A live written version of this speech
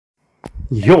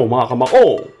Yo mga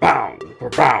kamao, pound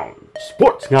for pound,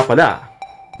 sports nga pala.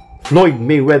 Floyd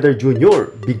Mayweather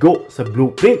Jr. bigo sa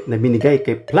blueprint na binigay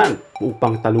kay Plant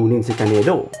upang talunin si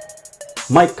Canelo.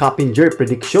 Mike Coppinger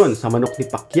prediction sa manok ni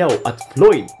Pacquiao at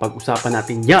Floyd, pag-usapan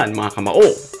natin yan mga kamao.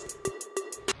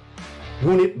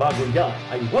 Ngunit bago yan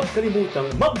ay huwag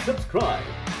kalimutang mag-subscribe.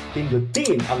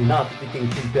 Pindutin ang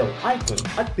notification bell icon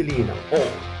at piliin ang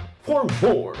all for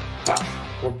more pound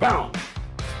for pound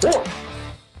sports.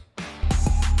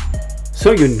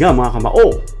 So yun nga mga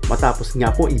kamao, matapos nga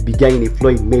po ibigay ni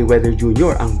Floyd Mayweather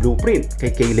Jr. ang blueprint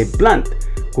kay Caleb Plant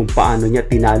kung paano niya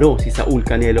tinalo si Saul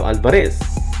Canelo Alvarez,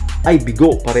 ay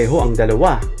bigo pareho ang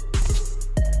dalawa.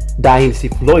 Dahil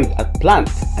si Floyd at Plant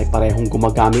ay parehong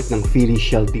gumagamit ng Philly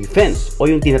shell defense o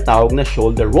yung tinatawag na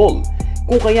shoulder roll,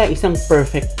 kung kaya isang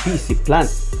perfect piece si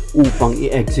Plant upang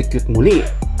i-execute muli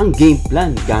ang game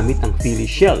plan gamit ang Philly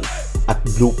shell at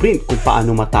blueprint kung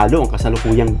paano matalo ang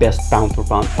kasalukuyang best pound for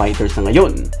pound fighter sa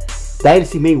ngayon. Dahil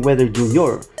si Mayweather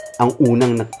Jr. ang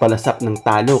unang nagpalasap ng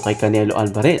talo kay Canelo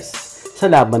Alvarez sa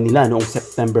laban nila noong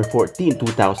September 14,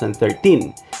 2013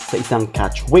 sa isang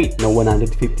catch weight na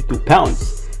 152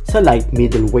 pounds sa light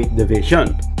middleweight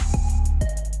division.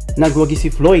 Nagwagi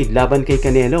si Floyd laban kay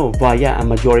Canelo via a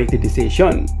majority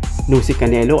decision nung si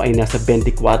Canelo ay nasa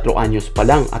 24 anyos pa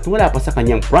lang at wala pa sa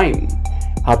kanyang prime.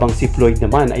 Habang si Floyd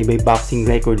naman ay may boxing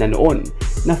record na noon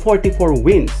na 44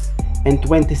 wins and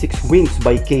 26 wins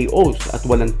by KOs at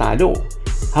walang talo.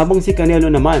 Habang si Canelo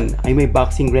naman ay may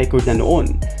boxing record na noon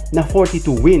na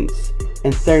 42 wins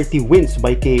and 30 wins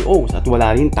by KOs at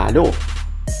wala rin talo.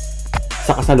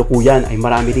 Sa kasalukuyan ay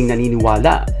marami ring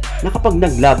naniniwala na kapag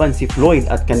naglaban si Floyd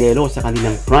at Canelo sa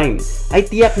kanilang prime ay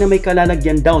tiyak na may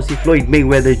kalalagyan daw si Floyd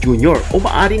Mayweather Jr. o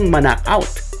maaring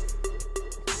ma-knockout.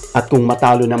 At kung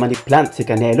matalo naman ni Plant si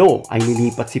Canelo ay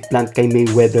nilipat si Plant kay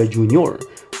Mayweather Jr.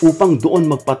 upang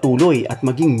doon magpatuloy at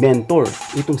maging mentor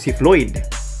itong si Floyd.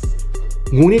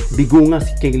 Ngunit bigo nga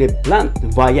si Caleb Plant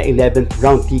via 11th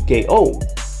round TKO.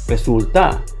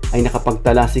 Resulta ay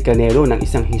nakapagtala si Canelo ng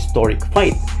isang historic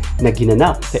fight na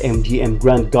ginanap sa MGM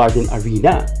Grand Garden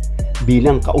Arena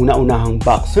bilang kauna-unahang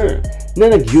boxer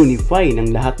na nag-unify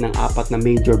ng lahat ng apat na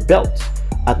major belts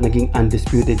at naging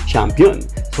undisputed champion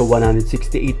sa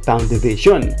 168-pound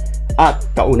division at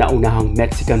kauna-unahang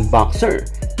Mexican boxer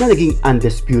na naging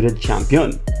undisputed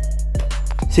champion.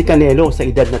 Si Canelo sa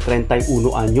edad na 31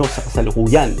 anyos sa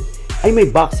kasalukuyan ay may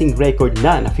boxing record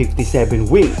na 57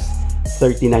 wins,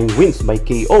 39 wins by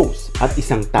KOs at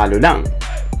isang talo lang.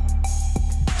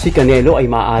 Si Canelo ay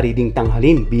maaari ding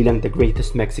tanghalin bilang the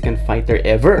greatest Mexican fighter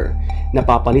ever,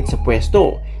 napapalit sa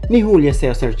pwesto ni Julio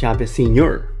Cesar Chavez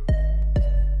Sr.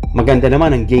 Maganda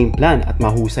naman ang game plan at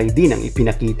mahusay din ang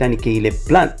ipinakita ni Caleb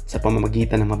Plant sa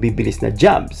pamamagitan ng mabibilis na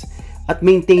jabs at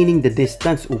maintaining the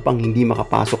distance upang hindi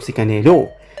makapasok si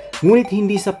Canelo. Ngunit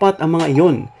hindi sapat ang mga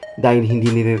iyon dahil hindi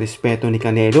nirerespeto ni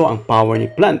Canelo ang power ni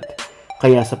Plant,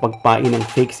 kaya sa pagpain ng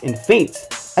fakes and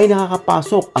feints ay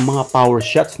nakakapasok ang mga power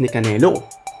shots ni Canelo.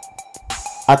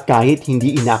 At kahit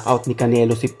hindi i-knockout ni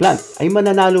Canelo si Plant ay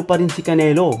mananalo pa rin si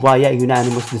Canelo via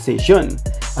unanimous decision.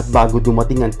 At bago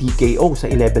dumating ang TKO sa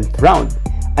 11th round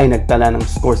ay nagtala ng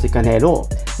score si Canelo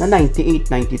na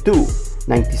 98-92,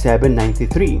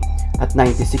 97-93 at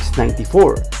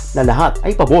 96-94 na lahat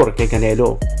ay pabor kay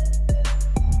Canelo.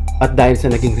 At dahil sa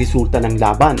naging resulta ng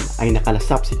laban ay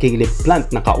nakalasap si Caleb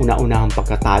Plant ng kauna-unahang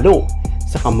pagkatalo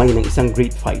sa kamay ng isang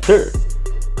great fighter.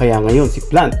 Kaya ngayon si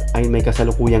Plant ay may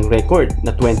kasalukuyang record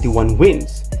na 21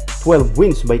 wins, 12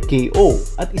 wins by KO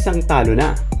at isang talo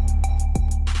na.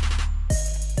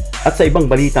 At sa ibang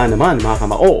balita naman mga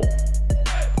kamao,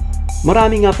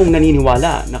 marami nga pong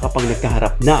naniniwala na kapag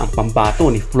nagkaharap na ang pambato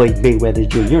ni Floyd Mayweather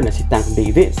Jr. na si Tank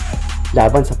Davis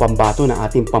laban sa pambato ng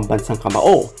ating pambansang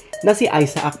kamao na si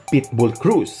Pitbull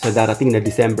Cruz sa darating na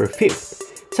December 5th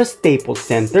sa Staples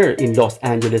Center in Los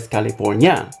Angeles,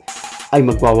 California, ay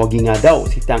magwawagi nga daw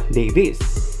si Tank Davis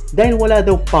dahil wala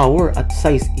daw power at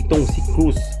size itong si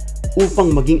Cruz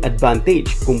upang maging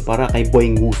advantage kumpara kay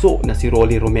Boy Nguso na si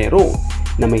Rollie Romero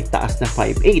na may taas na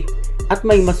 5'8" at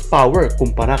may mas power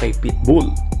kumpara kay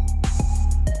Pitbull.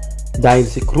 Dahil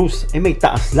si Cruz ay may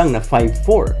taas lang na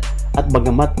 5'4" at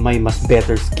bagamat may mas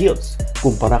better skills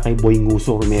kumpara kay Boy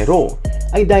Nguso Romero,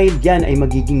 ay dahil diyan ay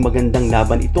magiging magandang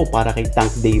laban ito para kay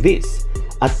Tank Davis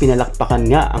at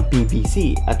pinalakpakan nga ang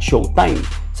PBC at Showtime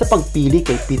sa pagpili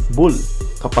kay Pitbull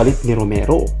kapalit ni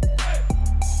Romero.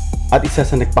 At isa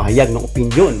sa nagpahayag ng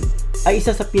opinyon ay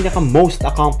isa sa pinaka most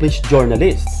accomplished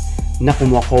journalist na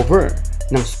kumuha-cover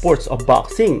ng sports of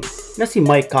boxing na si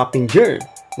Mike Coppinger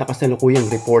na kasalukuyang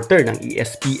reporter ng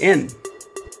ESPN.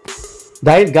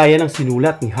 Dahil gaya ng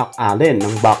sinulat ni Huck Allen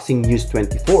ng Boxing News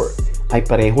 24 ay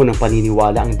pareho ng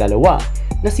paniniwala ang dalawa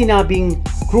na sinabing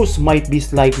Cruz might be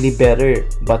slightly better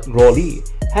but Rollie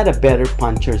had a better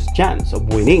puncher's chance of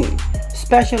winning,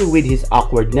 especially with his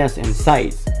awkwardness and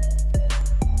size.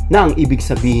 Na ang ibig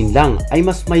sabihin lang ay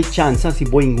mas may tsansa si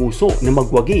Boying Huso na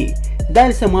magwagi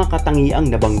dahil sa mga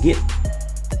katangiang nabanggit.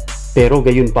 Pero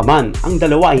gayon pa man, ang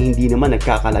dalawa ay hindi naman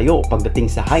nagkakalayo pagdating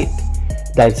sa height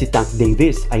dahil si Tank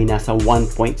Davis ay nasa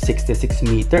 1.66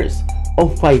 meters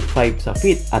o 5'5 sa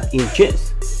feet at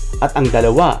inches at ang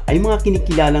dalawa ay mga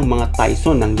kinikilalang mga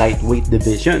Tyson ng lightweight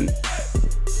division.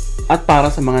 At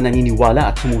para sa mga naniniwala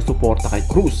at sumusuporta kay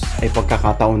Cruz ay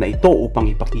pagkakataon na ito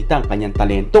upang ipakita ang kanyang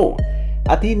talento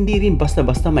at hindi rin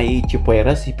basta-basta may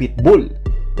itsipwera si Pitbull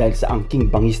dahil sa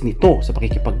angking bangis nito sa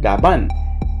pakikipaglaban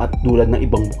at tulad ng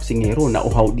ibang boksingero na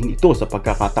uhaw din ito sa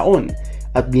pagkakataon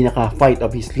at binaka-fight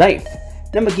of his life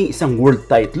na maging isang world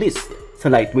titleist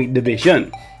sa lightweight division.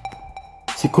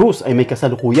 Si Cruz ay may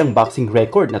kasalukuyang boxing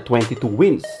record na 22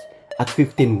 wins at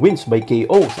 15 wins by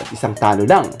KOs at isang talo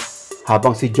lang,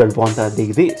 habang si Gervonta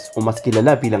Davis o mas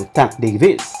kilala bilang Tank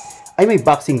Davis ay may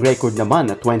boxing record naman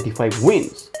na 25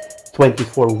 wins,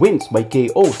 24 wins by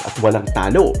KOs at walang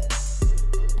talo.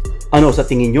 Ano sa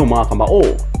tingin nyo mga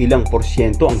kamao? Ilang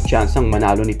porsyento ang tsansang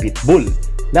manalo ni Pitbull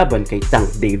laban kay Tank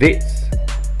Davis?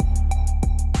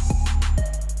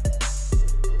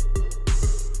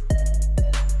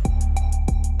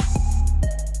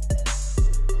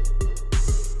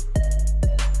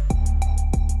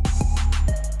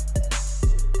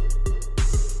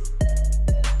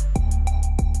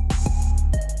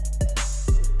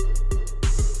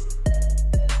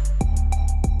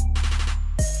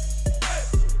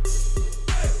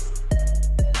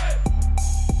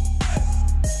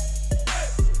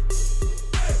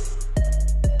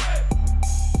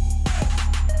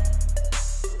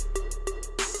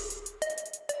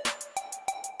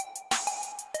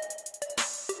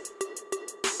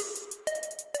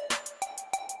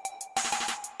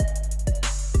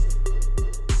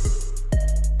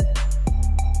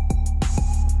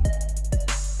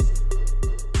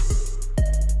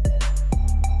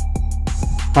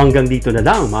 Hanggang dito na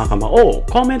lang mga kamao.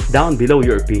 Comment down below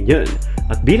your opinion.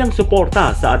 At bilang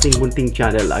suporta sa ating munting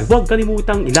channel ay huwag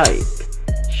kalimutang i-like,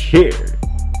 share,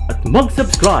 at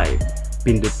mag-subscribe.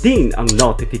 Pindutin ang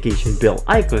notification bell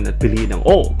icon at piliin ang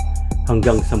all.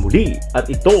 Hanggang sa muli, at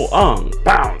ito ang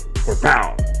Pound for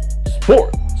Pound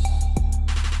Sport.